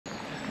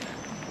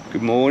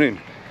Good morning.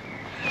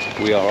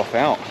 We are off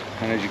out,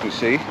 and as you can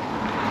see,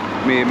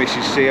 me and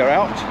Mrs. C are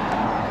out,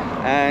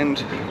 and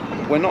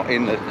we're not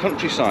in the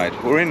countryside.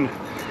 We're in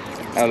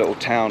our little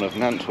town of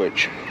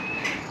Nantwich,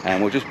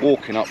 and we're just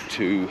walking up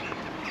to the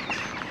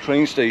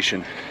train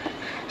station.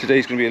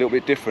 Today's going to be a little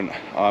bit different.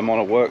 I'm on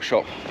a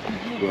workshop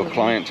with a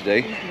client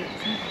today,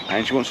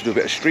 and she wants to do a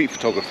bit of street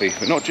photography,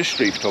 but not just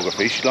street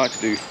photography. She'd like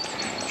to do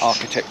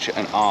architecture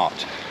and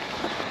art,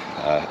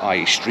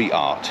 i.e. street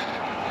art.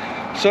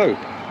 So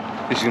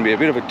this is going to be a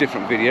bit of a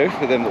different video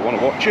for them that want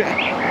to watch it,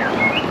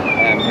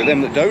 and for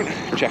them that don't,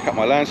 check out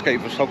my landscape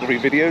photography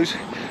videos.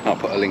 I'll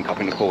put a link up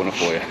in the corner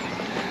for you.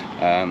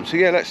 So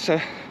yeah, let's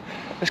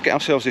get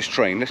ourselves this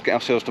train. Let's get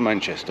ourselves to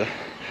Manchester,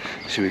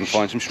 see if we can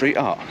find some street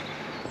art.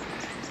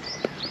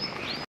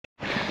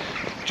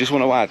 Just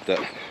want to add that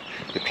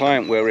the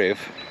client we're with,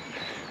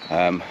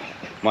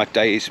 my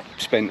day is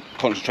spent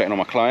concentrating on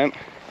my client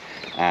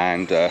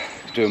and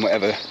doing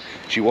whatever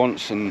she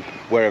wants and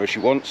wherever she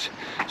wants.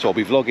 So I'll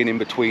be vlogging in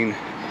between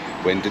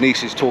when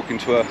Denise is talking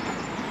to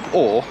her,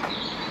 or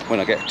when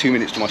I get 2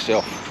 minutes to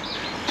myself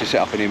to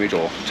set up an image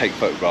or take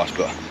photographs.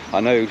 But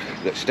I know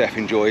that Steff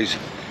enjoys,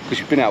 because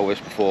she's been out with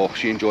us before,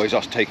 she enjoys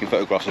us taking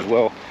photographs as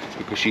well,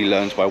 because she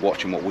learns by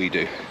watching what we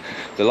do.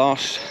 The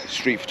last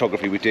street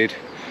photography we did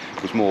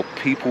was more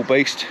people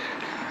based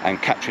and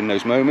capturing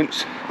those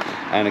moments,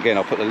 and again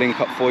I'll put the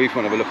link up for you if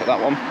you want to have a look at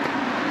that one.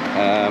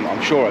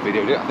 I'm sure I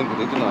videoed it, I think I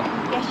did, didn't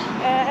I? Yes.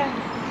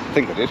 I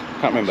think I did,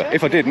 can't remember. Sure.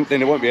 If I didn't, then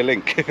there won't be a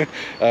link.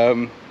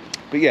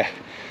 But yeah,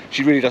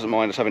 she really doesn't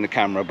mind us having a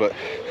camera, but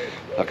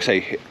like I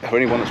say, for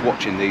anyone that's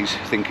watching these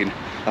thinking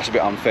that's a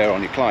bit unfair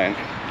on your client,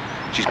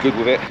 she's good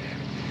with it,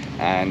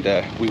 and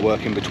we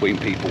work in between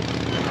people,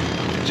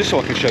 just so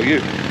I can show you.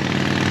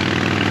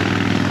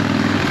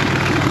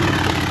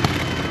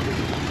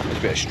 There's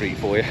a bit of street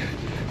for you.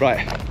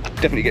 Right,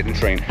 definitely getting the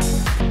train.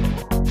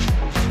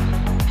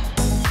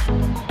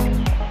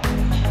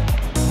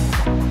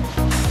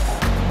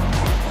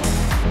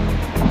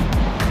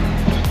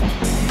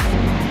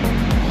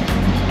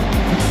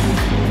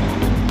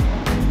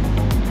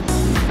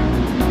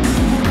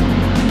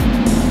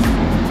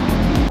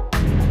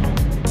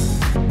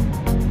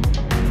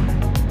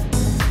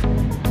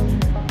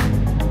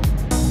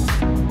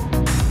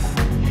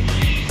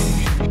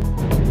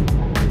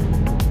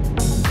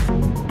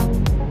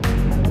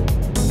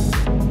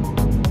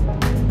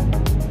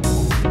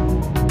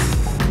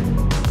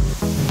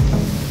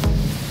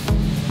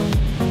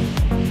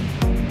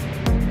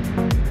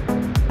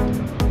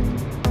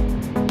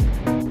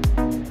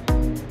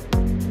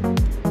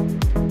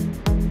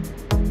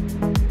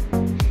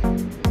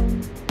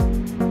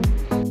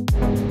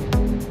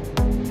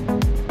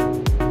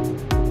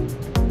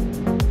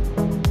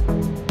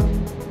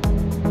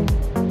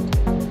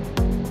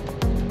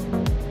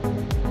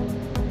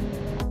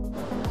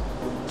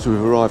 So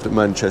we've arrived at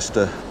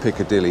Manchester,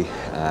 Piccadilly,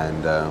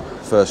 and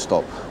first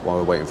stop while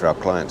we're waiting for our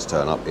client to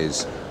turn up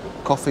is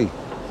coffee.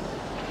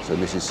 So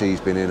Mrs. C's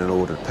been in and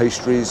ordered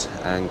pastries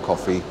and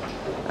coffee,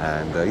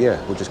 and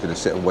yeah, we're just going to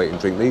sit and wait and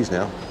drink these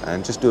now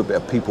and just do a bit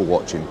of people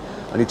watching.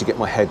 I need to get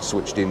my head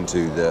switched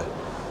into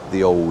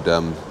the old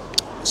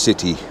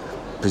city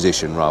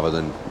position rather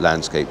than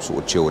landscape,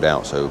 sort of chilled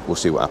out, so we'll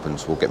see what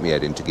happens. We'll get my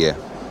head into gear.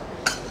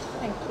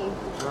 Thank you.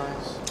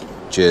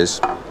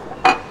 Cheers.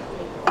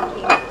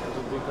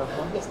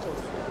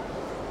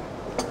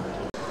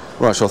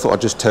 Right, so I thought I'd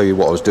just tell you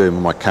what I was doing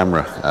with my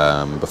camera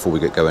before we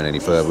get going any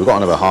further. We've got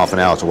another half an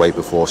hour to wait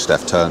before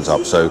Steff turns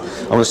up, so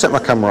I'm going to set my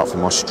camera up for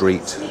my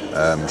street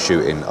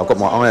shooting. I've got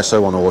my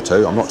ISO on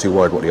auto. I'm not too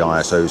worried what the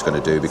ISO is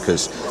going to do,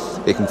 because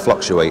it can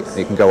fluctuate,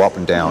 it can go up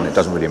and down, it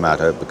doesn't really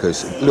matter,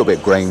 because a little bit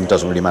of grain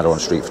doesn't really matter on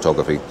street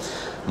photography.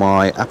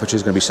 My aperture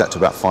is going to be set to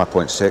about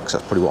 5.6, that's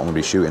probably what I'm going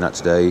to be shooting at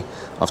today.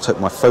 I've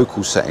taken my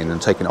focal setting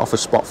and taken it off a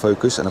spot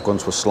focus, and I've gone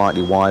to a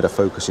slightly wider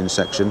focusing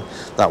section.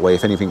 That way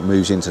if anything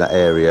moves into that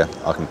area,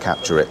 I can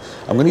capture it.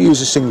 I'm going to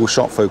use a single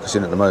shot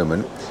focusing at the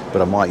moment,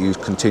 but I might use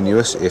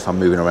continuous if I'm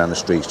moving around the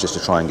streets, just to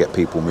try and get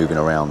people moving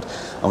around.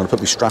 I'm going to put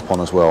my strap on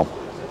as well,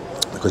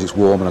 because it's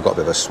warm and I've got a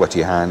bit of a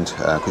sweaty hand,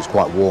 because it's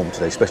quite warm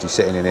today, especially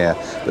sitting in here,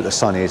 but the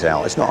sun is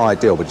out. It's not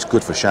ideal, but it's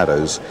good for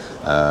shadows.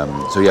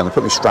 So yeah, I'm going to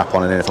put my strap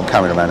on, and then if I'm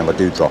carrying around and if I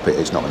do drop it,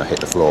 it's not going to hit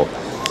the floor.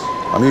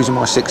 I'm using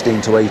my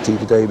 16 to 80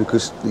 today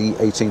because the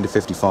 18 to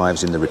 55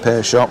 is in the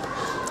repair shop.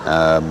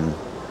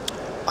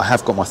 I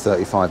have got my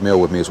 35mm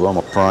with me as well,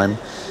 my prime,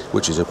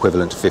 which is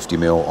equivalent to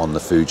 50mm on the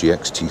Fuji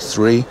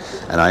X-T3,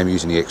 and I am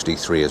using the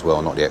X-T3 as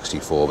well, not the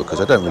X-T4,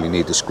 because I don't really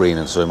need the screen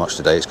and so much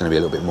today. It's going to be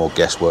a little bit more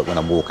guesswork when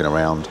I'm walking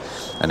around,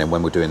 and then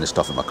when we're doing the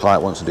stuff that my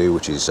client wants to do,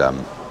 which is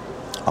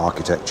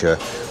architecture.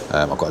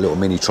 I've got a little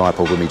mini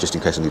tripod with me just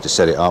in case I need to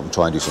set it up and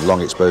try and do some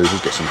long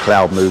exposures, get some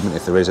cloud movement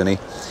if there is any,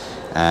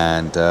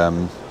 and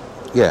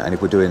yeah, and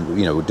if we're doing,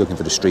 you know, we're looking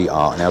for the street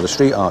art. Now the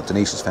street art,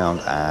 Denise has found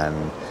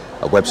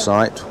a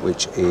website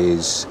which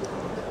is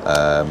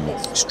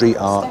Street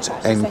Art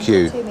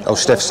NQ. Oh,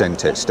 Steff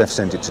sent it. Steff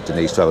sent it to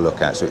Denise to have a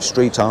look at. So it's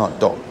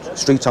streetartnq.com.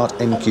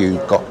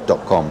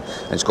 graffiti.com,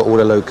 and it's got all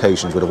the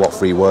locations with the what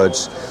 3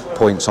 words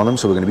points on them.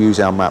 So we're going to use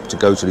our map to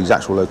go to these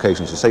actual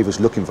locations to save us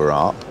looking for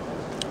art,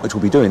 which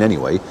we'll be doing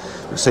anyway.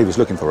 But to save us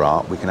looking for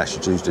art, we can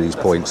actually choose to these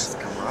points.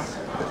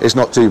 It's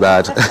not too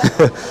bad.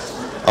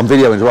 I'm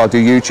videoing as well. I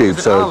do YouTube. Is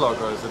it so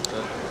analog or is it?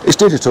 It's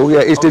digital,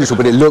 yeah, it's digital,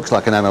 but it looks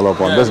like an analog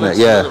one, doesn't it?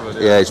 Yeah,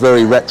 yeah, it's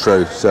very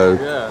retro. So,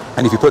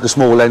 and if you put the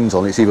small lens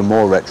on, it's even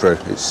more retro.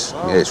 It's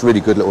it's really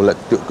good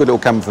little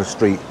camera for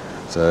street.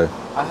 So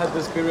I had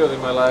this period in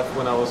my life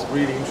when I was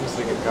really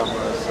interested in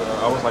cameras.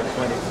 I was like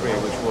 23,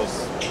 which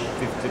was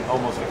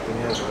almost 15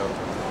 years ago,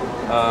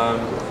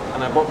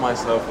 and I bought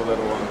myself a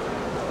little one.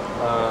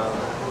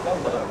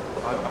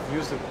 I've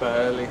used it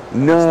barely.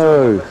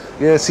 No,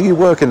 yeah. So you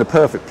work in the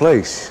perfect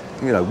place.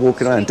 You know,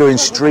 walking around doing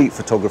street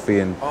photography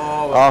and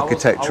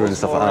architecture and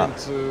stuff like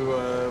that.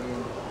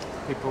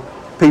 Into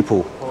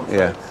people,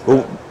 yeah.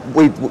 Well,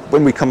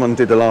 when we come and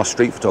did the last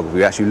street photography,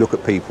 we actually look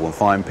at people and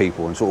find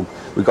people, and sort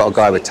of we got a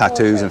guy with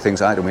tattoos and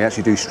things like that, and we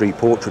actually do street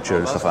portraiture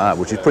and stuff like that,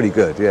 which is pretty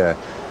good, yeah.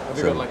 Have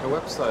you got like a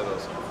website or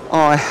something? Oh,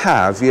 I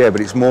have, yeah,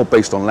 but it's more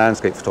based on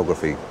landscape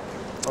photography.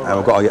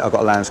 I've got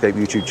a landscape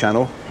YouTube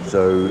channel,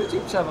 so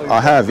YouTube channel, I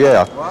have,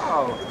 yeah.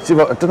 Wow. See, I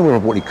don't know whether I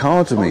bought any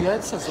cards with me. Yeah,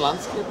 it says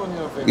landscape on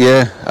your thing.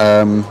 Yeah.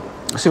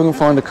 Let's see if I can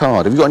find a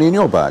card. Have you got any in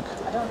your bag?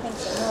 I don't think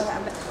so.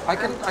 No,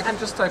 I can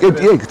just type Yeah, it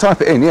in. yeah, you can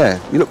type it in. Yeah,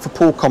 you look for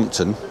Paul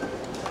Compton.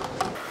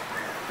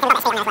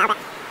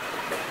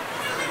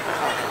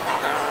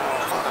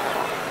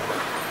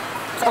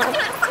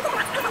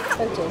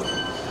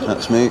 photos.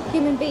 That's me.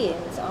 Human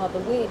beings are the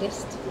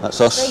weirdest,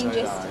 That's us.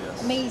 strangest,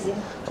 amazing.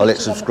 I'll hit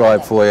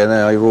subscribe for you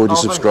now. You're already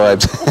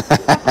subscribed.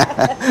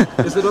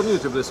 Is it on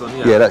YouTube, this one?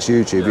 Yeah, that's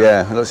YouTube.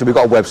 Yeah. So we've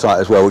got a website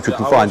as well, which we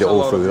can find it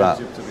all through that.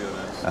 YouTube, to be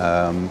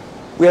honest.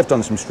 We have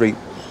done some street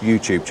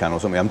YouTube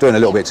channels, haven't we? I'm doing a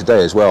little bit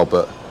today as well,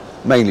 but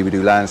mainly we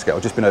do landscape.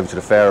 I've just been over to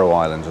the Faroe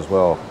Islands as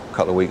well a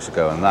couple of weeks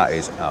ago, and that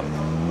is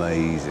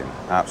amazing,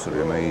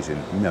 absolutely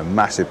amazing. You know,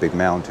 massive big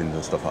mountains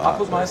and stuff like that. I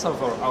put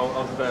myself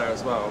out there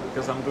as well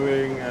because I'm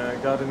doing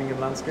gardening and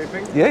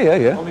landscaping.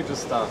 Yeah. Only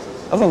just started.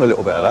 I've done a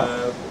little bit of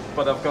that.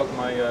 But I've got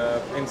my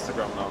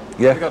Instagram now.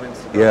 Yeah. Have you got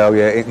Instagram? Yeah, oh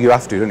yeah. You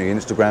have to, don't you?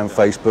 Instagram,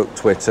 Facebook,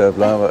 Twitter,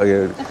 blah blah.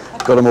 You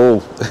got them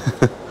all.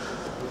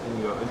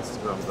 In your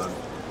Instagram then.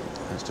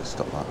 Let's just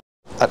stop that.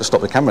 I had to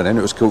stop the camera then.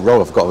 It was a cool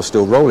roll. I forgot I was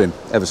still rolling.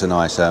 Ever so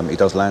nice. He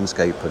does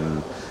landscape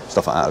and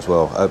stuff like that as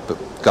well. But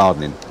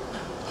gardening.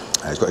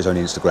 He's got his own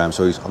Instagram,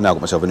 so I've now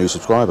got myself a new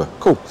subscriber.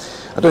 Cool.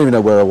 I don't even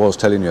know where I was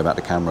telling you about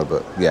the camera,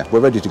 but yeah,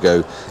 we're ready to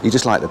go. He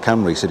just liked the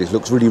camera. He said it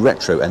looks really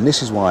retro, and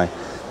this is why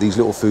these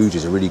little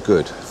Fujis are really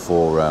good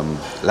for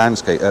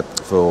landscape,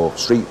 for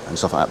street and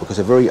stuff like that, because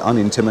they're very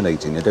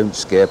unintimidating. They don't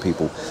scare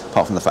people,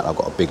 apart from the fact I've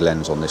got a big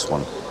lens on this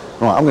one.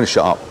 Right, I'm going to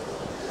shut up.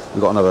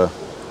 We've got another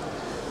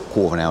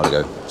quarter of an hour to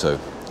go, so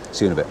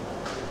see you in a bit.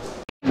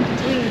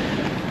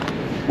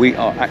 We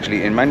are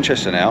actually in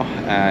Manchester now,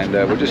 and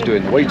we're just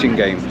doing the waiting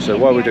game. So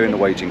while we're doing the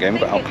waiting game,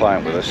 we've got our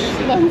client with us.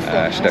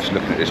 Steff's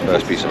looking at this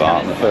first piece of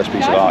art, and the first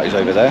piece of art is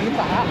over there.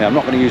 Now, I'm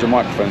not going to use a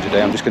microphone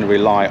today. I'm just going to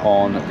rely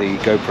on the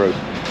GoPro.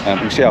 You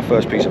can see our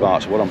first piece of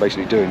art. So what I'm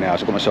basically doing now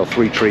is I've got myself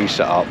 3 trees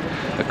set up,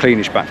 a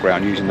cleanish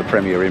background using the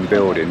Premiere in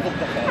building,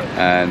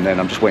 and then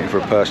I'm just waiting for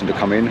a person to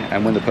come in.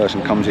 And when the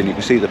person comes in, you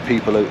can see the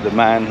people, the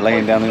man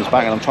laying down on his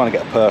back, and I'm trying to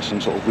get a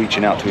person sort of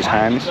reaching out to his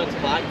hands. So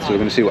we're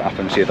going to see what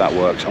happens, see if that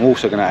works. I'm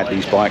also going to add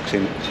these bikes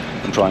in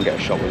and try and get a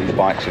shot with these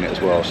bikes in it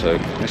as well. So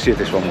let's see if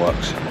this one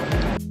works.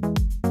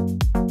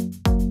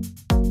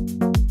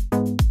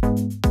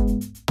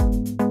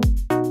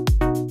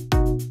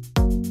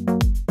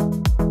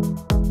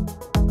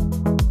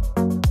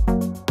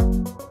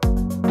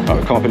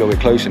 We've come up a little bit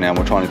closer now, and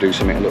we're trying to do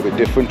something a little bit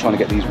different, trying to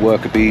get these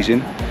worker bees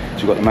in. So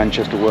we've got the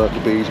Manchester worker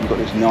bees, we've got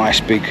this nice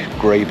big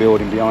grey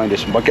building behind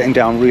us, and by getting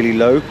down really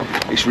low,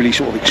 it's really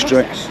sort of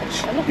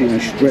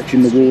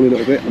stretching the wall a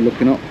little bit and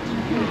looking up.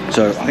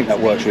 So I think that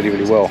works really,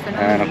 really well,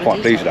 and I'm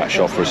quite pleased with that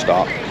shot for a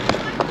start.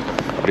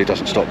 But it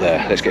doesn't stop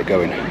there, let's get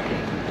going.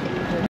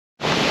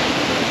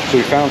 So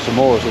we found some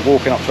more as we're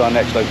walking up to our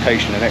next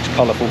location, the next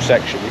colourful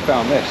section. We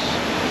found this.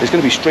 There's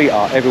going to be street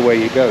art everywhere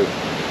you go.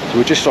 So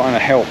we're just trying to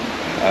help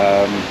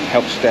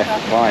Steff,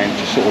 client,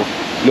 to sort of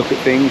look at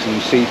things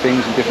and see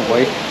things in different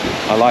ways.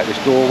 I like this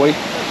doorway,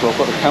 so I've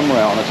got the camera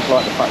out, and I just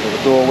like the fact that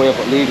the doorway, I've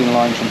got leading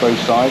lines from both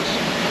sides,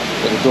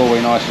 get the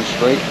doorway nice and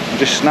straight, and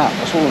just snap.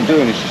 That's all I'm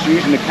doing, is just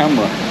using the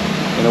camera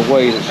in a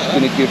way that's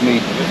going to give me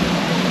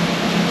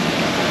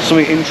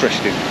something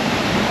interesting,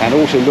 and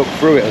also look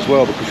through it as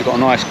well, because we've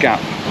got a nice gap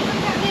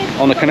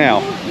on the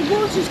canal. The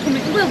water's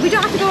coming. Well, we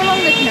don't have to go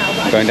along the canal.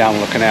 But Going down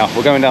on the canal.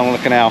 We're going down on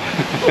the canal.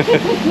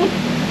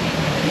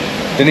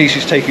 Denise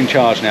is taking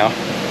charge now.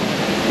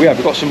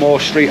 We've got some more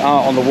street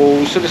art on the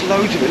walls, so there's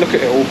loads of it. Look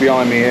at it all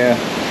behind me here.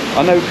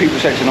 I know people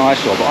say it's an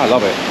eyesore, but I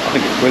love it. I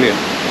think it's brilliant.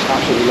 It's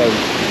absolutely loads.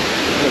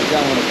 Look,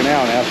 down on the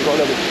canal now, so we've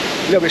got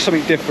a little bit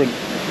something different.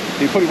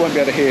 You probably won't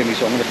be able to hear me,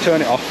 so I'm going to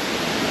turn it off,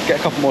 get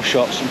a couple more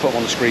shots and put them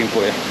on the screen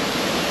for you.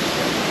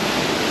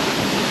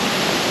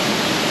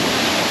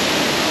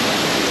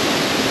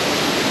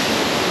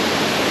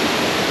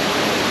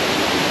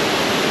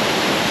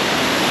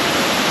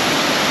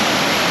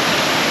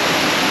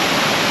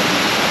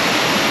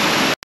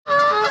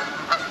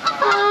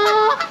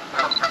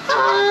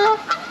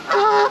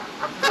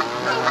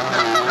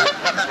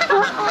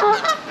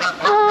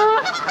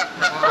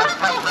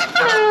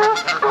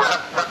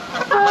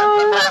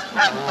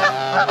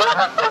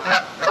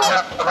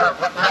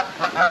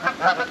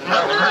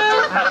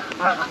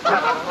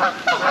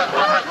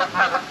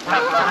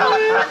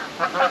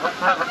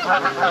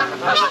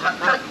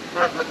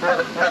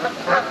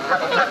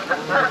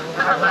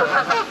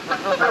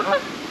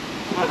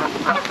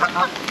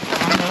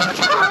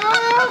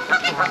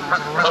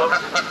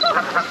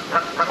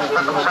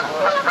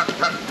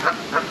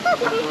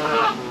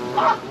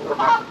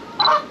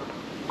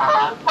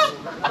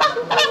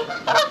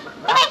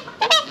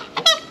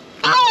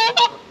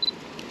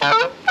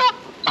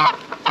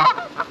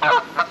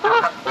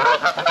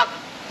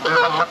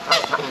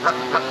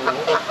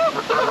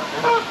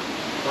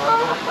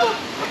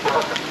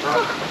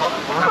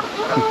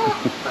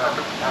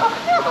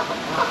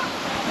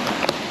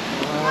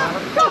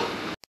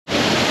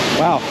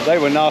 Wow, they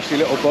were nasty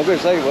little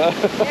buggers, they were. Yeah.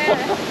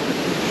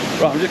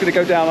 Right, I'm just going to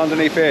go down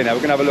underneath here now.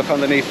 We're going to have a look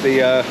underneath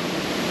the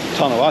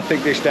tunnel. I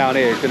think this down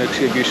here is going to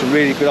give you some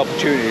really good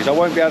opportunities. I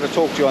won't be able to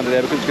talk to you under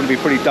there because it's going to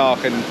be pretty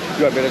dark and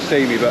you won't be able to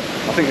see me, but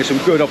I think there's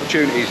some good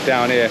opportunities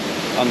down here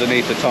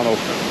underneath the tunnel.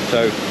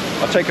 So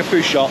I'll take a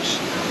few shots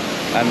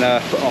and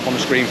put them up on the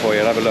screen for you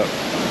and have a look.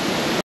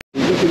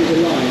 Looking at the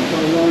line,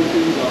 trying to line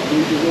things up,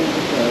 use the wrong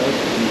curves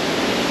and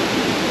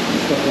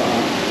stuff like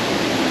that.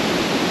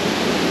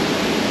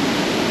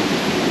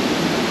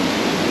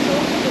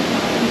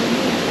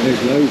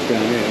 There's loads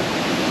down here.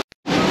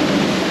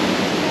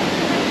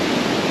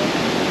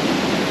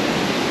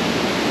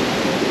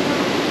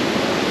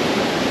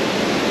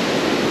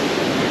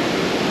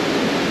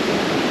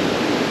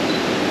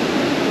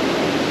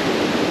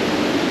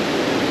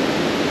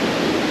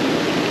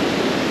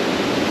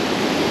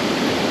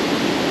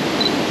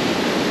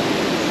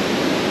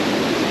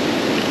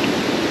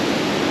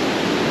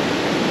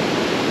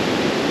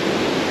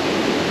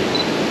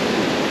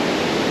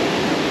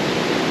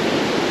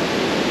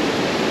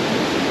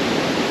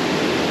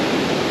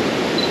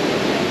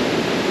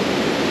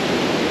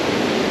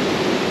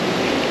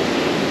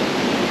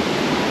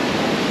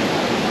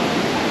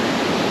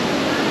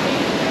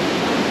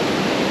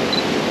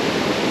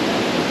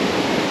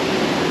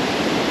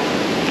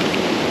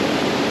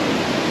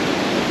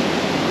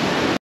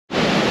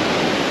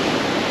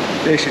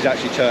 This has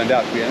actually turned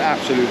out to be an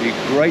absolutely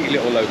great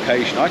little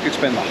location. I could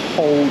spend the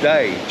whole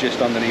day just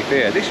underneath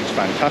here. This is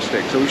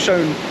fantastic. So we've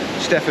shown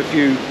Steff a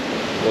few,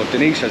 or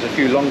Denise has a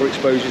few longer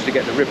exposures to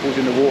get the ripples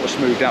in the water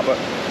smoothed out, but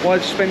while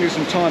spending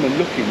some time and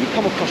looking, you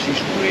come across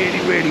these really,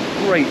 really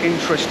great,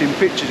 interesting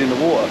pictures in the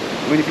water.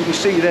 I mean, if you can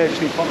see there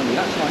just in front of me,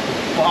 that's like a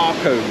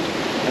barcode.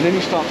 And then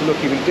you start to look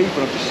even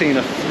deeper, and I've just seen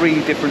a 3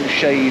 different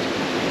shade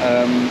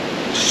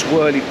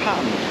swirly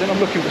patterns. Then I'm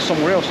looking for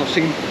somewhere else, I've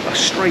seen a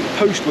straight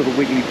post with a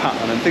wiggly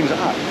pattern and things like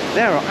that.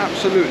 There are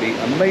absolutely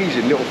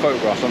amazing little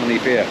photographs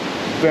underneath here.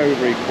 Very,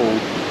 very cool.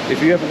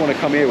 If you ever want to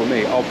come here with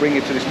me, I'll bring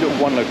you to this little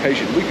one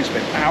location. We can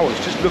spend hours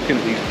just looking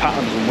at these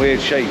patterns and weird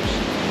shapes.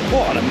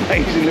 What an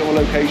amazing little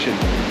location.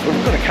 But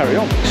we've got to carry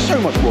on. There's so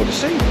much more to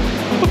see.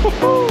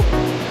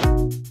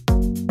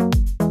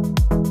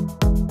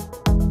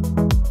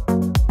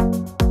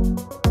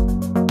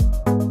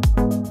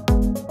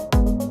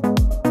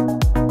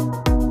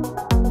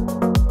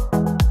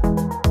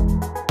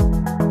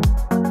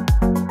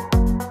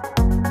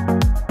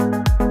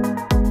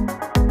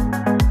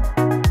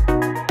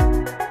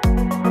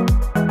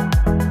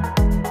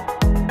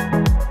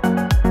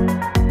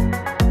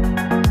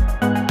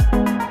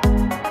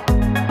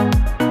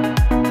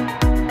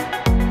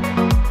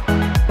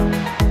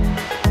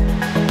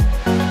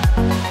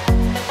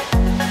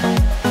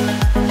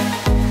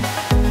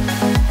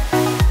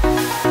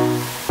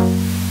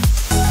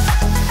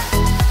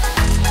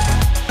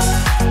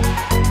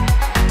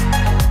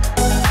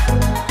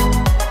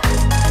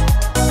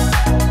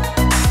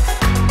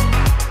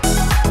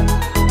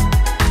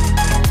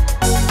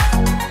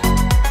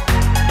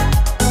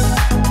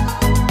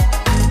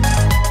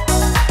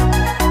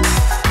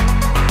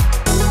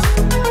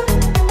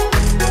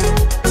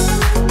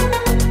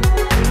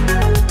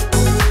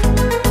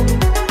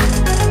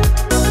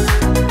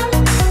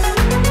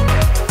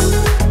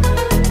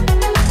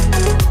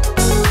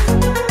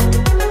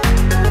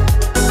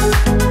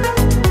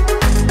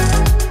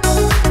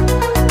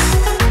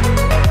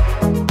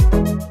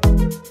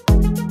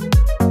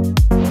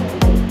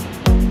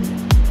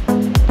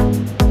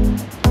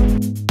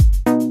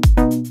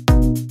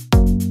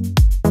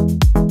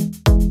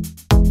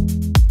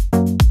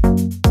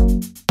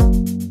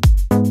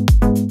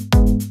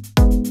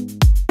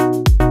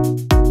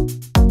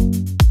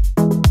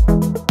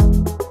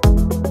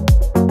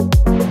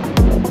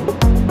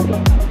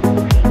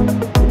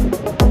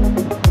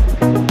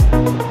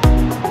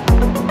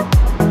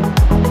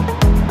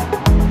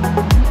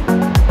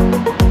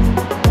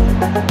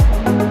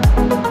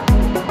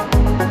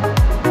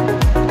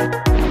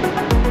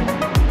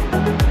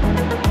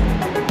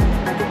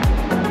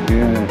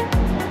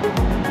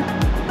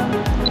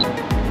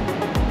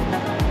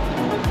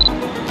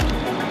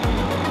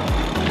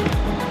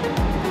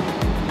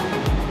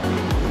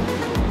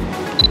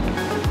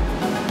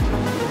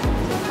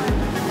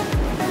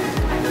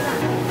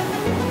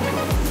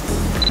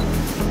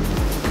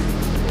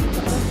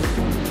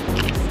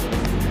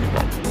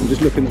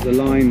 Just looking at the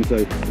lines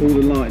though, all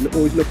the lines,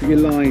 always look at your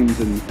lines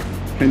and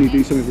can you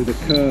do something with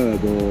the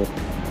curb, or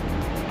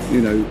you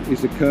know,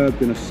 is the curb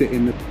going to sit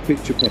in the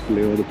picture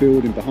properly, or the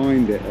building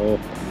behind it, or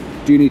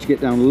do you need to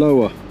get down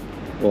lower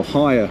or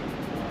higher?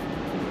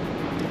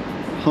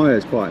 higher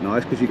is quite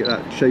nice because you get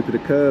that shape of the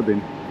curb in.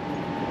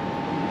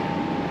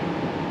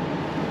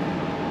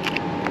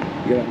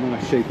 You get that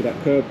nice shape of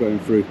that curb going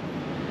through.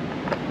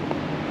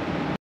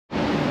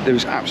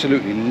 There's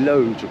absolutely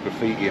loads of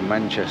graffiti in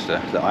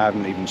Manchester that I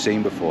haven't even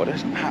seen before.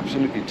 There's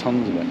absolutely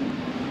tons of it.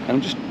 And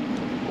I'm just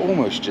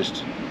almost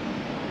just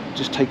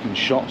taking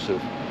shots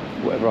of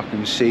whatever I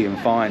can see and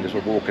find as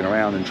we're walking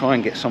around and try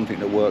and get something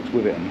that works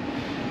with it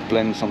and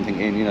blend something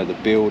in, you know, the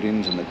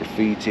buildings and the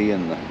graffiti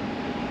and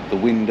the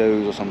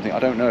windows or something. I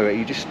don't know,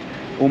 you're just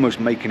almost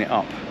making it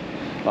up.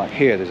 Like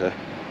here,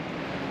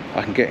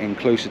 I can get in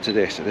closer to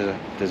this.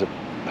 There's a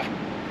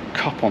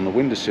cup on the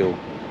windowsill.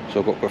 So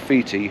I've got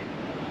graffiti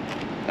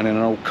and then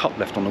an old cup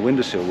left on the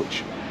windowsill,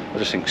 which I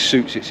just think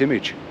suits its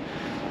image.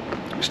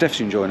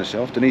 Steff's enjoying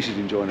herself, Denise is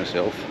enjoying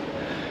herself,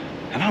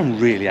 and I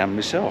really am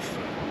myself.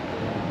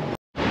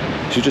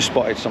 She just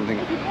spotted something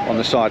on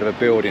the side of a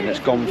building that's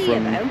gone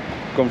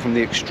from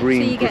the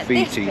extreme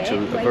graffiti to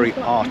a very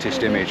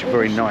artist image, a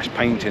very nice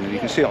painting, and you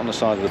can see it on the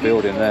side of the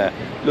building there.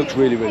 It looks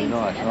really, really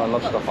nice, and I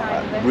love stuff like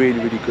that. Really,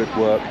 really good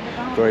work,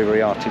 very,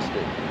 very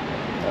artistic.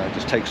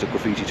 Just takes the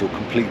graffiti to a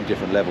completely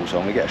different level, so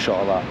I'm going to get a shot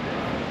of that.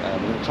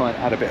 I'm going to try and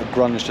add a bit of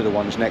grunge to the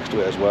ones next to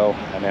it as well,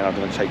 and then I'm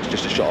going to take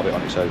just a shot of it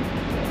on its own.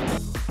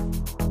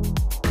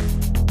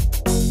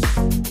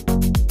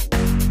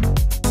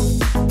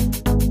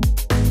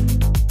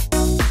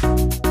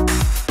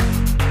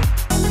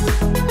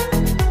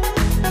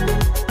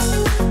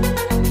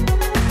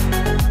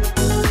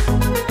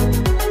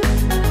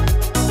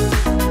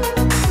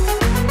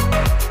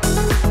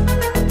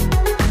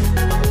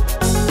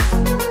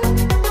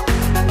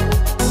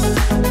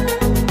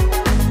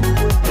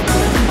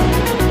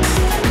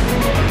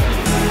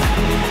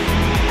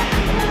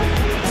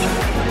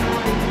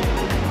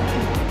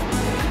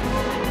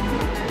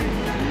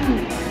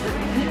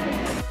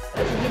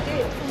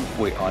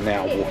 We are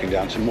now walking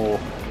down some more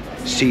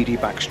seedy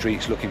back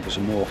streets looking for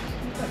some more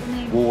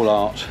wall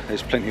art.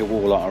 There's plenty of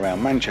wall art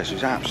around. Manchester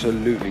is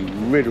absolutely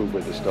riddled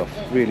with the stuff,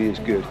 really is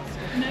good.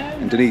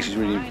 And Denise is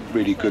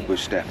really good with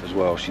Steff as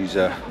well. She's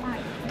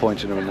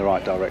pointing them in the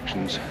right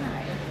directions.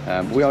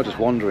 We are just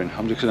wandering.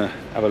 I'm just going to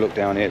have a look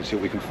down here to see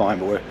what we can find,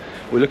 but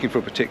we're looking for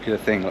a particular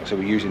thing. Like I said,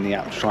 we're using the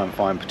app to try and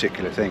find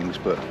particular things,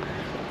 but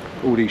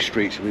all these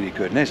streets are really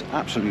good. And there's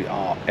absolutely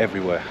art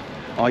everywhere.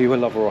 Are you a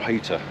lover or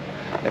hater?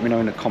 Let me know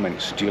in the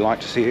comments. Do you like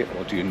to see it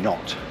or do you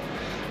not?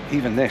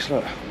 Even this,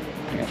 look. I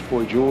think that's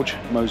Boy George,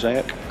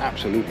 mosaic.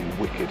 Absolutely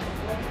wicked.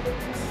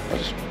 I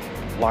just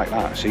like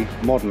that, see?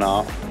 Modern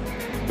art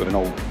with an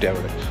old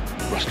derelict,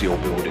 rusty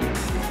old building.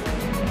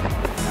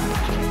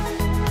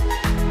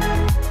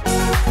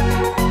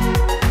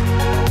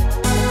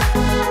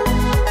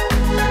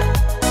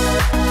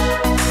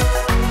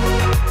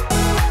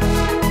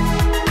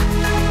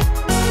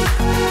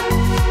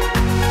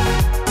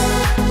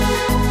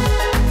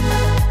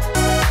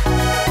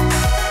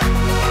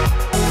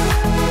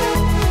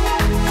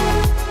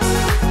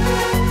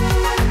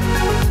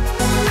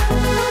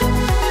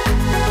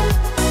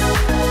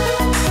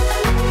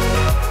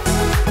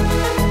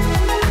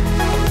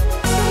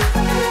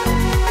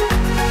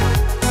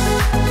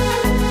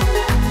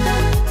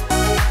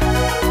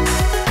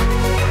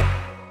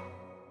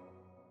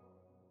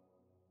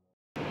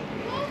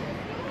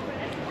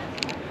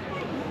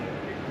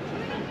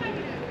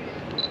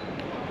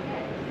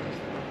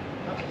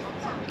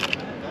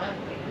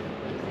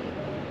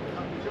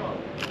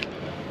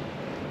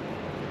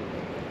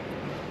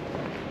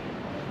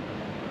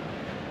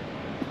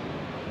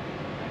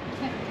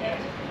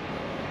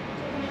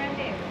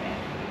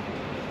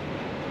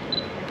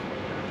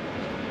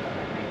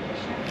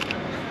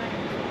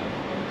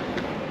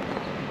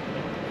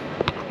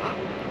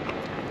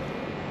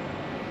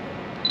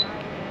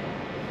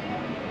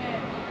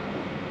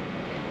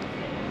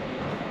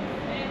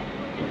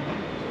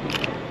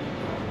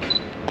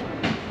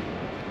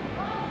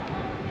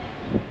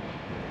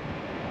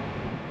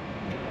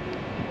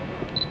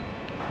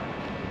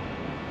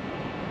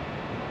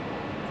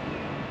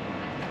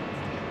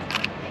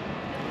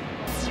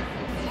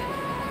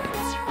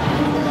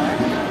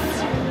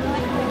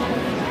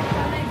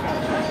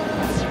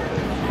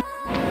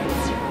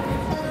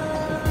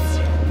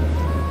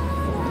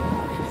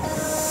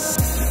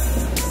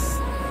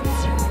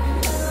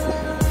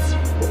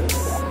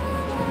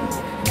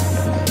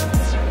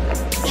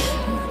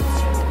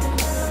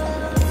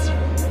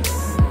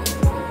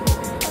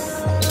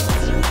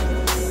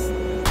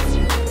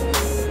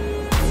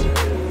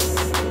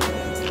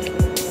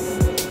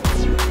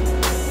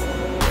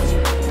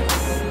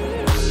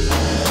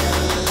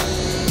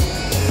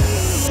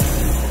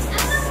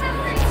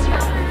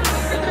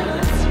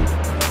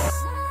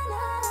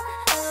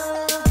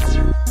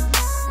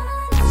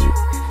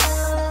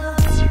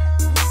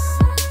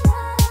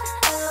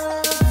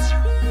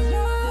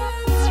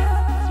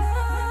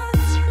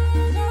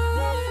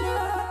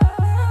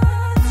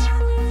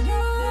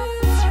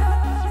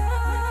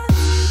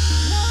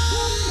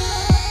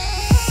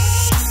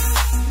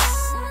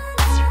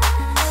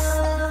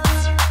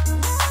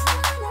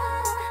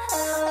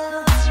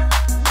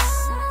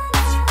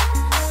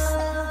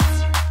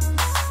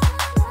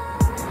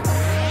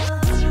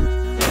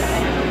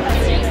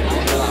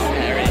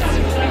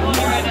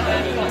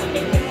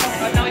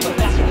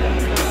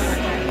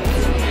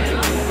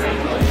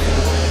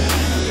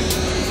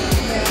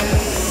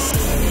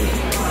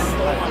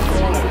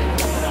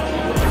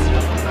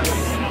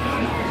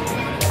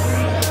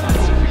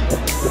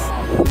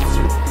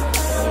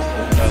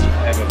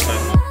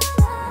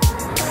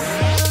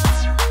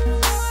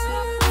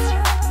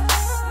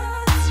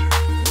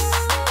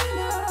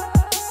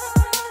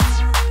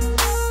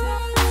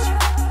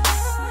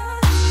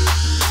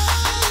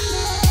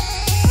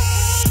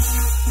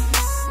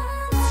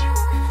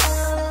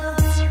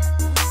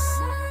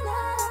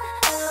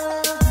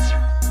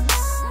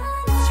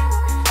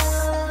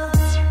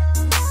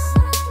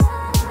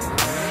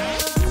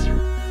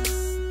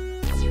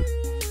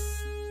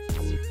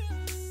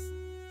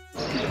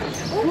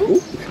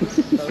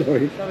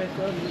 Sorry.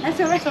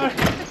 That's all right. Sorry.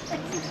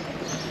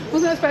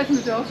 Wasn't expecting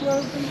the door to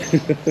open.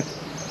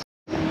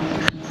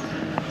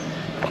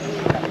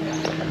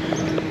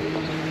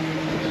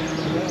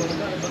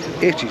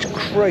 It is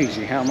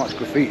crazy how much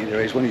graffiti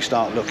there is when you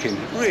start looking.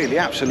 Really,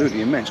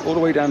 absolutely immense. All the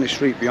way down this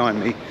street behind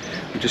me,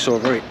 we just saw a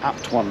very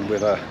apt one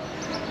with a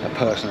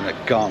person and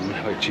a gun,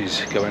 which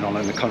is going on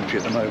in the country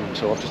at the moment.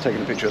 So I've just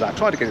taken a picture of that.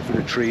 Tried to get it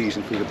through the trees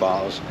and through the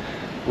bars.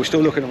 We're still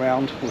looking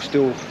around. We're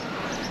still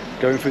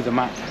going through the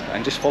map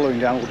and just following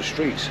down all the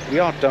streets. We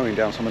are going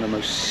down some of the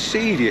most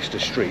seediest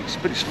of streets,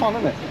 but it's fun,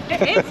 isn't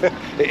it? It is.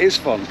 It is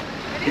fun.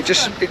 It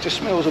just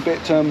smells a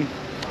bit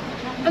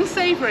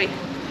unsavoury.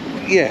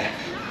 yeah,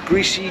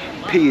 greasy,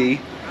 pea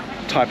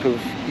type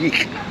of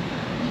yeek.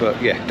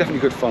 But yeah, definitely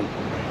good fun.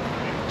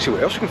 See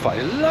what else we can find.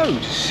 There's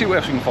loads. See what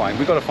else we can find.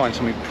 We've got to find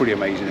something pretty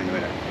amazing in a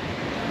minute.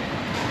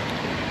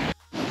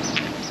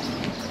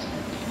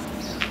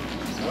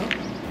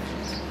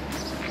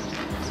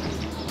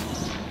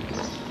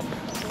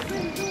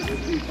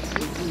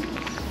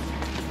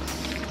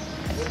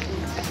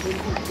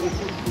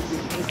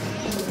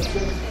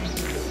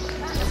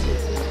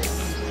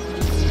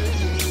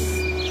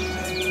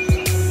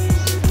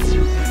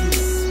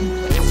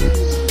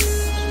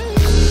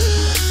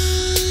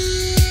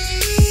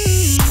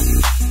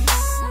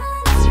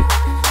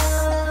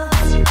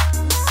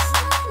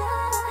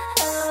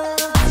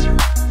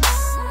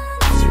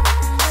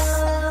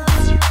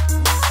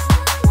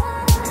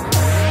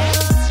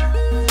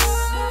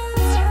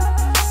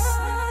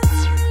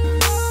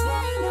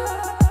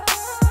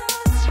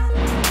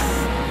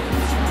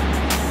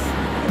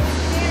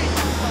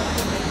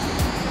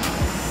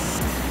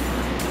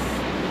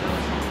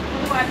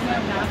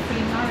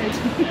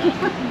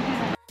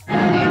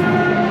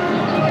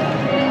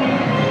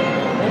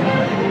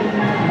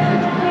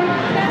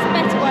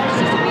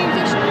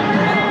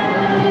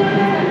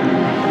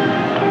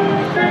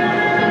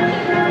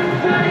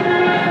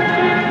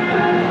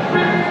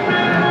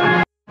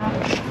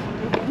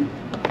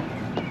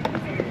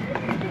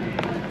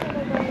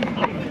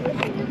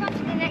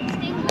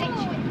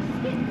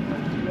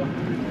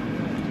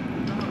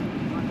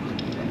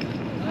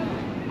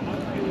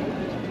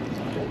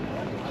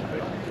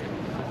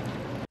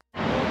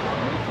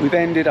 We've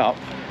ended up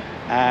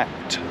at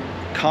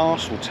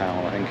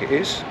Castletown, I think it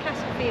is.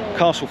 Castlefield.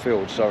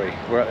 Castlefield, sorry.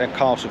 We're at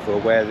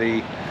Castlefield, where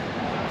the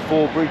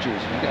 4 bridges,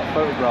 you get a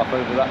photograph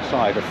over that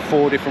side of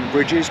 4 different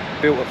bridges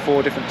built at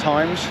 4 different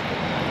times.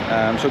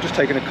 So I've just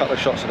taken a couple of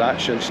shots of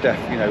that, show Steff,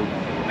 you know,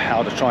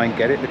 how to try and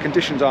get it. The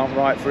conditions aren't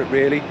right for it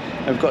really,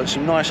 and we've got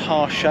some nice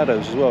harsh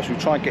shadows as well, so we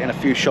try and get in a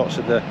few shots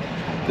of the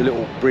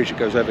little bridge that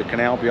goes over the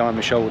canal behind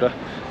my shoulder,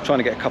 trying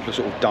to get a couple of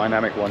sort of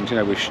dynamic ones, you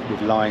know,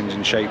 with lines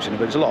and shapes in it.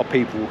 But there's a lot of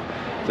people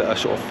that are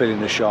sort of filling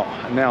the shot,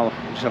 and now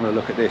I'm just having a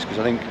look at this because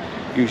I think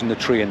using the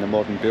tree in the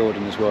modern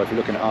building as well, if you're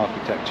looking at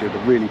architecture, the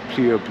really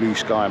clear blue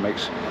sky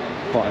makes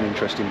quite an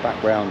interesting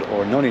background,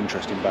 or a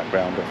non-interesting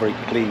background, but very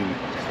clean.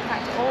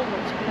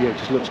 Yeah, it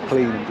just looks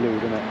clean and blue,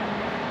 doesn't it?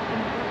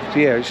 So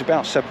yeah, it's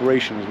about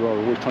separation as well.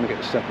 We're always trying to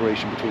get the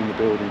separation between the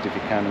buildings if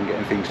you can, and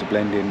getting things to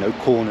blend in, no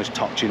corners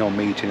touching or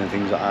meeting and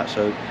things like that.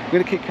 So we're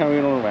going to keep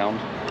carrying on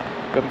around.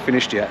 We haven't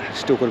finished yet.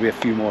 Still got to be a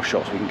few more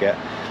shots we can get.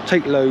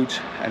 Take loads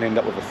and end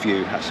up with a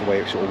few. That's the way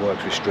it sort of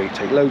works with street.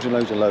 Take loads and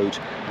loads and loads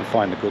and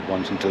find the good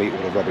ones and delete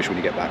all the rubbish when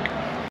you get back.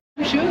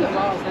 I'm sure there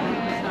was.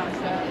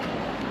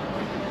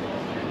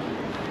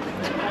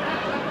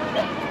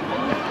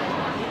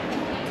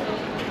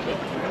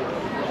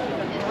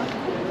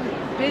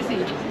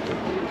 Busy.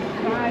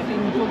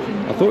 Driving, buzzing.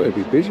 I thought it'd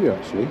be busier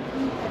actually.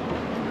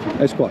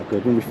 That's quite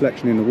good, when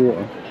reflection in the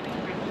water.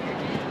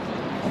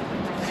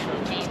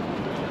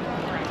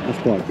 That's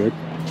quite good.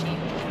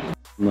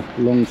 On the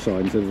long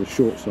side instead of the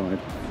short side.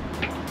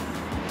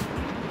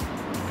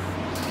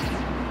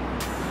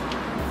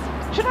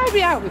 Should I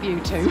be out with you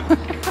two?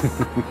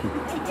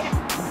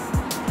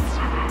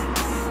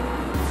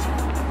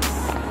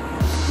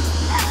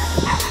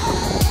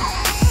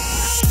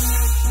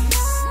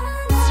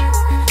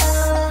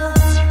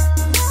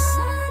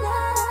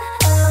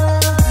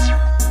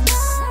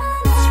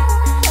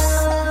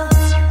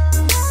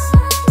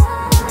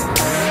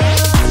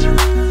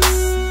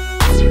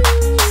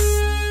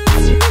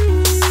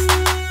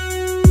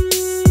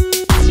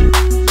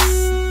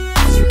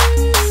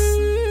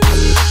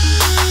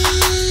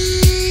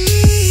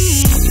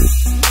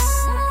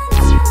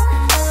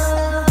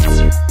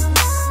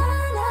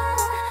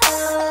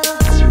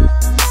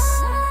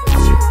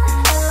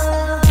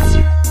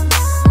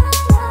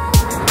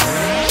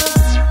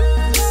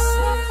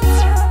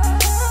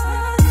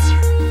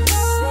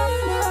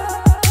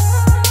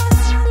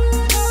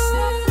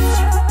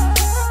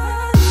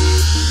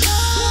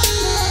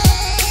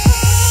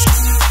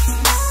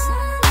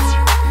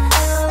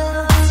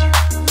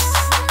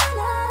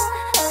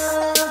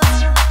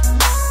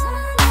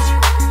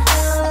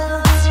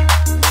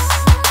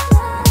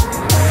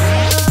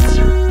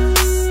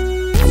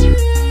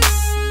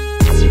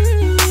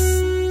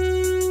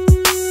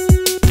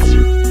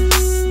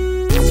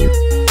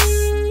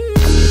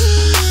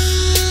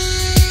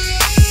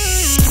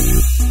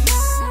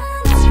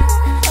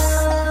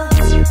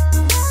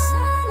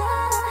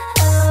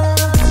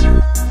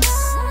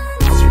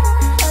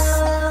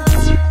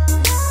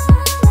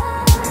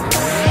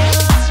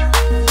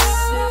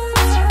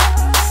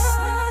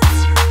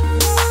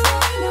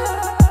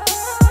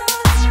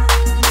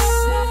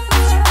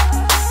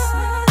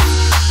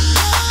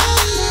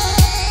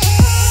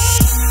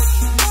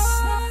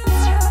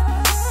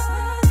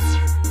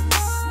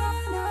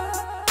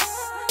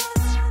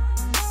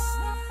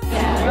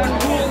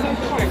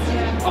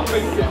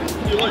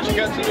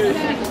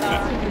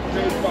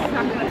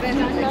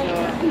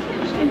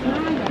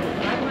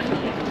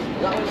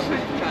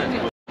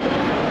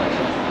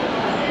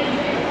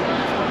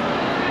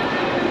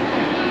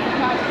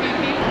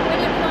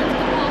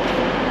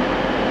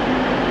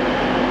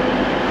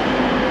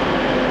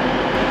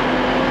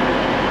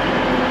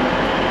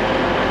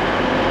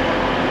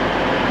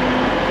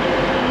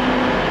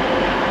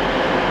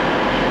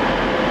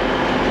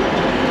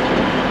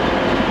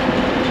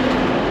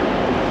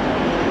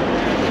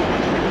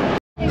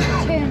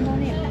 Turned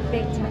on him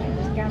big time. It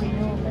was Gary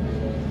Norman,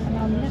 and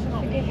I'll never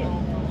forget it.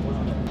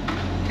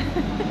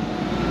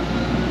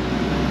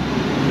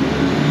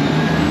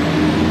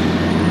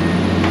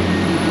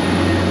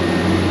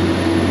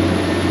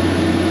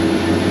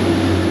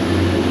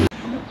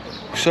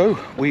 So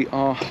we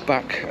are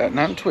back at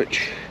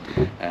Nantwich.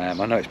 I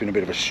know it's been a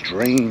bit of a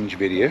strange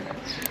video.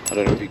 I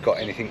don't know if you got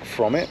anything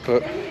from it,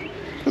 but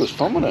it was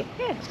fun, wasn't it?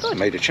 Yeah, it's good.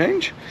 Made a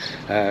change.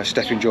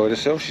 Steff enjoyed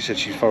herself. She said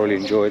she thoroughly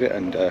enjoyed it,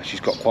 and she's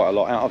got quite a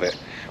lot out of it,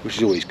 which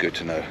is always good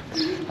to know.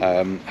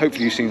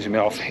 Hopefully you've seen some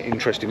half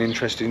interesting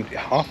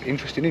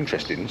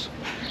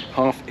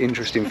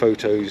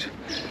photos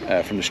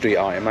from the street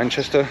art in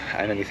Manchester,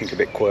 and anything a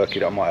bit quirky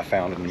that I might have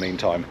found in the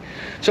meantime.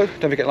 So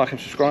don't forget to like and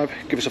subscribe.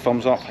 Give us a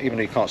thumbs up, even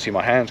though you can't see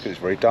my hands because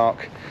it's very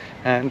dark.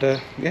 And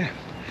yeah,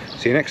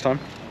 see you next time.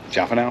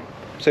 Ciao for now.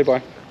 Say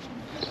bye.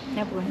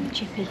 Now we're on the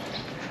chippy.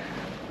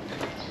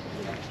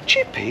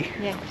 Chippy?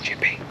 Yeah.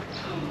 Chippy.